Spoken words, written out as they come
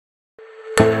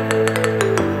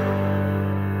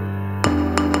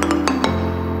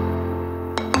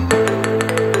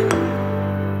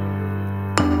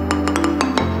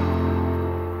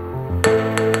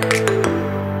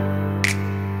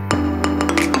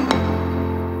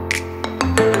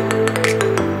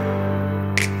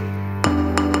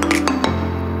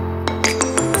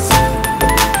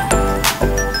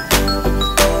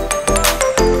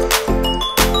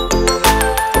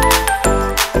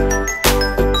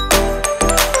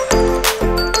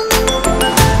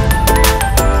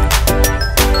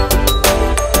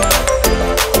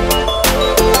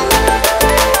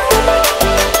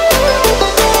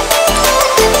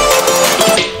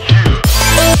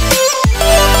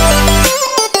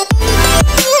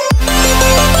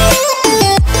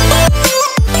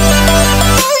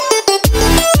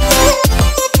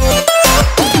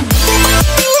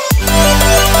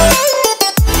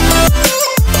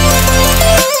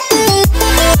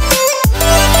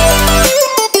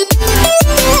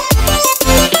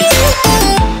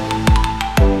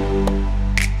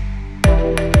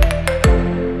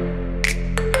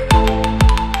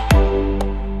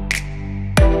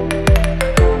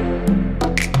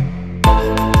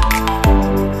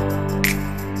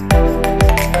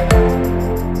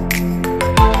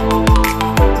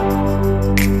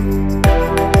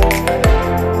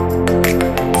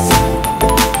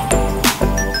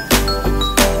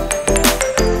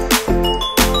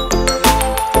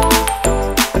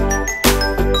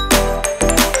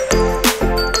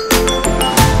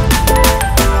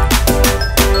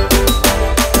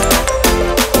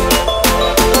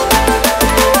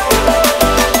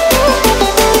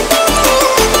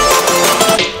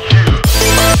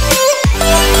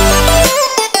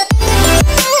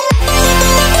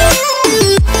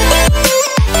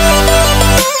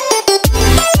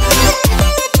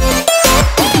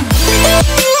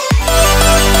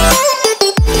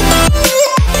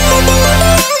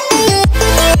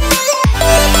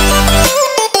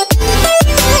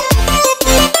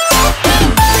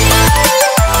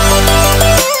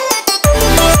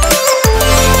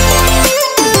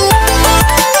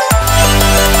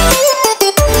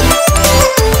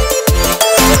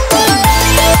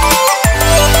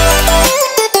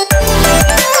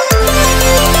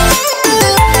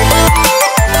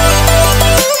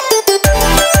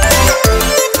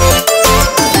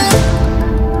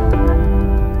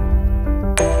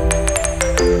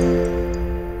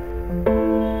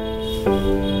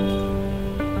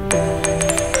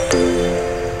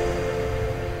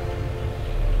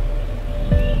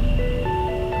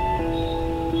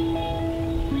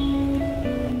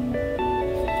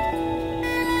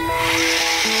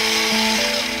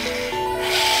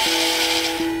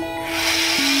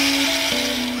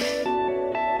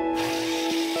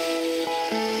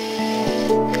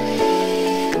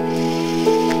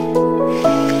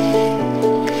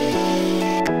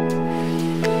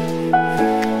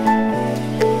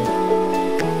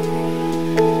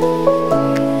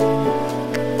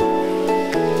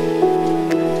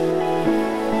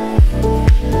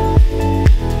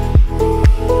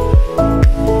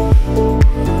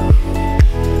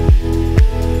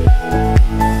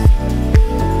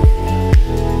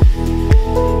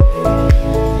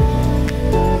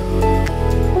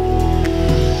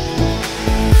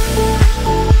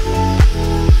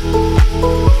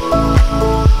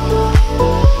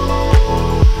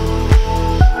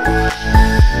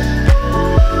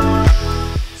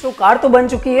Car तो बन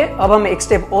चुकी है, अब हम एक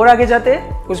स्टेप और आगे जाते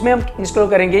हैं, उसमें हम इंस्टॉल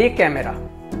करेंगे ये कैमरा।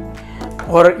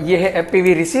 और ये है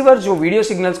एफपीवी रिसीवर जो वीडियो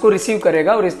सिग्नल्स को रिसीव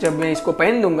करेगा, और जब मैं इसको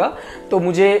पहन दूंगा तो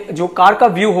मुझे जो कार का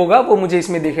व्यू होगा वो मुझे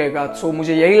इसमें दिखेगा। सो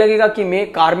मुझे यही लगेगा कि मैं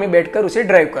कार में बैठकर उसे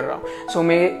ड्राइव कर रहा हूँ। सो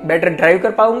मैं बेटर ड्राइव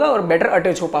कर पाऊंगा और बेटर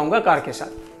अटैच हो पाऊंगा कार के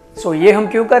साथ। सो ये हम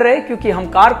क्यों कर रहे हैं? क्योंकि हम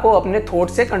कार को अपने थॉट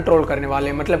से कंट्रोल करने वाले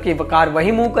हैं, मतलब कि कार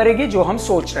वही मूव करेगी जो हम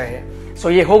सोच रहे हैं। सो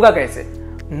ये होगा कैसे?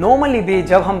 नॉर्मली भी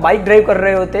जब हम बाइक ड्राइव कर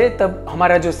रहे होते हैं तब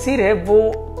हमारा जो सिर है वो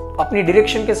अपनी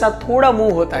डायरेक्शन के साथ थोड़ा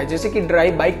मूव होता है। जैसे कि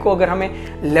बाइक को अगर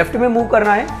हमें लेफ्ट में मूव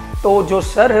करना है तो जो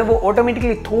सर है वो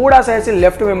ऑटोमेटिकली थोड़ा सा ऐसे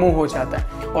लेफ्ट में मूव हो जाता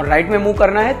है, और राइट में मूव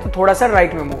करना है तो थोड़ा सा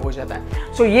राइट में मूव हो जाता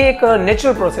है। सो ये एक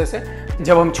नेचुरल प्रोसेस है।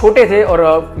 जब हम छोटे थे और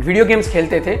वीडियो गेम्स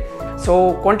खेलते थे,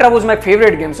 सो Contra was my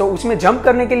favourite game. सो उसमें जंप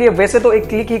करने के लिए वैसे तो एक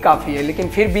क्लिक ही काफ़ी है, लेकिन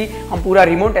फिर भी हम पूरा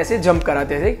रिमोट ऐसे जंप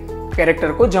कराते थे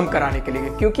कैरेक्टर को जंप कराने के लिए,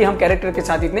 क्योंकि हम कैरेक्टर के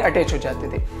साथ इतने अटैच हो जाते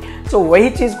थे। सो वही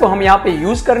चीज़ को हम यहाँ पे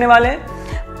यूज़ करने वाले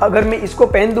हैं। अगर मैं इसको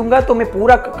पहन दूंगा तो मैं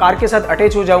पूरा कार के साथ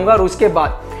अटैच हो जाऊंगा, और उसके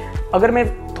बाद अगर मैं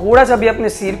थोड़ा सा भी अपने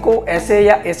सिर को ऐसे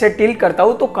या ऐसे टिल्ट करता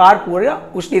हूँ तो कार पूरा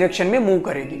उस डायरेक्शन में मूव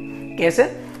करेगी। कैसे?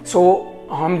 सो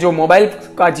हम जो मोबाइल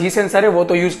का जी सेंसर है वो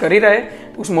तो यूज़ कर ही रहे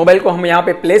हैं, उस मोबाइल को हम यहाँ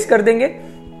पे प्लेस कर देंगे।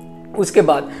 उसके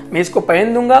बाद मैं इसको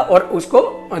पहन दूंगा और उसको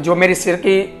जो मेरी सिर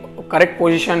की करेक्ट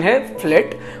पोजीशन है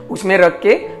फ्लैट, उसमें रख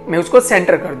के मैं उसको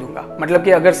सेंटर कर दूंगा। मतलब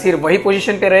कि अगर सिर वही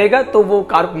पोजीशन पे रहेगा तो वो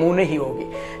कार मूव नहीं होगी,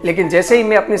 लेकिन जैसे ही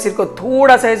मैं अपने सिर को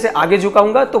थोड़ा सा ऐसे आगे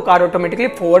झुकाऊंगा तो कार ऑटोमेटिकली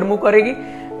फॉरवर्ड मूव करेगी।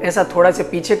 ऐसा थोड़ा सा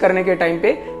पीछे करने के टाइम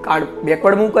पे कार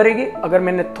बैकवर्ड मूव करेगी। अगर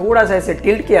मैंने थोड़ा सा ऐसे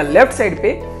टिल्ट किया लेफ्ट साइड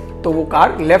पे तो वो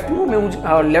कार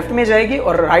लेफ्ट में जाएगी,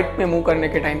 और राइट में मूव करने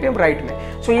के टाइम पे राइट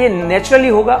में। सो ये नेचुरली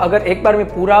होगा। अगर एक बार मैं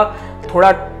पूरा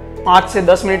थोड़ा 5 से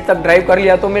 10 मिनट तक ड्राइव कर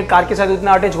लिया तो मैं कार के साथ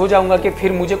उतना अटैच हो जाऊंगा कि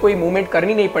फिर मुझे कोई मूवमेंट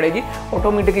करनी नहीं पड़ेगी।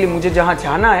 ऑटोमेटिकली मुझे जहां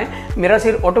जाना है मेरा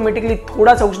सिर ऑटोमेटिकली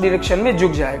थोड़ा सा उस डायरेक्शन में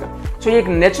झुक जाएगा। सो ये एक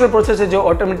नेचुरल प्रोसेस है जो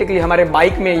ऑटोमेटिकली हमारे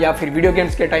बाइक में या फिर वीडियो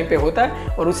गेम्स के टाइम पे होता है,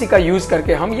 और उसी का यूज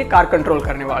करके हम ये कार कंट्रोल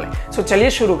करने वाले हैं। सो चलिए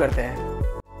शुरू करते हैं।